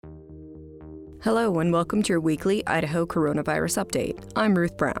Hello and welcome to your weekly Idaho Coronavirus Update. I'm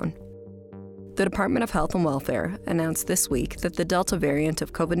Ruth Brown. The Department of Health and Welfare announced this week that the Delta variant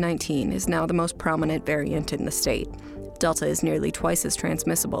of COVID-19 is now the most prominent variant in the state. Delta is nearly twice as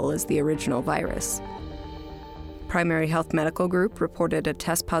transmissible as the original virus. Primary Health Medical Group reported a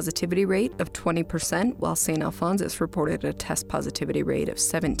test positivity rate of 20%, while St. Alphonsus reported a test positivity rate of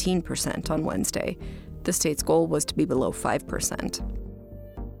 17% on Wednesday. The state's goal was to be below 5%.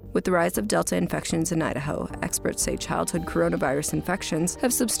 With the rise of Delta infections in Idaho, experts say childhood coronavirus infections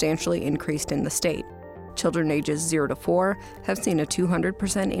have substantially increased in the state. Children ages 0 to 4 have seen a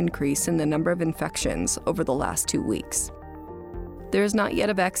 200% increase in the number of infections over the last 2 weeks. There is not yet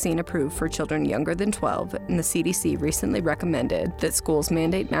a vaccine approved for children younger than 12, and the CDC recently recommended that schools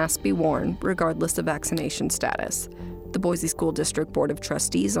mandate masks be worn regardless of vaccination status. The Boise School District Board of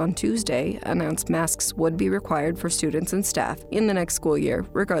Trustees on Tuesday announced masks would be required for students and staff in the next school year,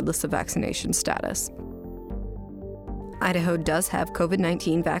 regardless of vaccination status. Idaho does have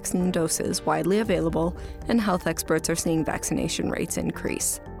COVID-19 vaccine doses widely available, and health experts are seeing vaccination rates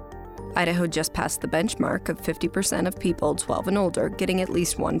increase. Idaho just passed the benchmark of 50% of people 12 and older getting at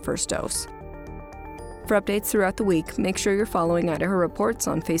least one first dose. For updates throughout the week, make sure you're following Idaho Reports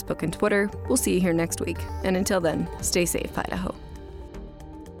on Facebook and Twitter. We'll see you here next week. And until then, stay safe, Idaho.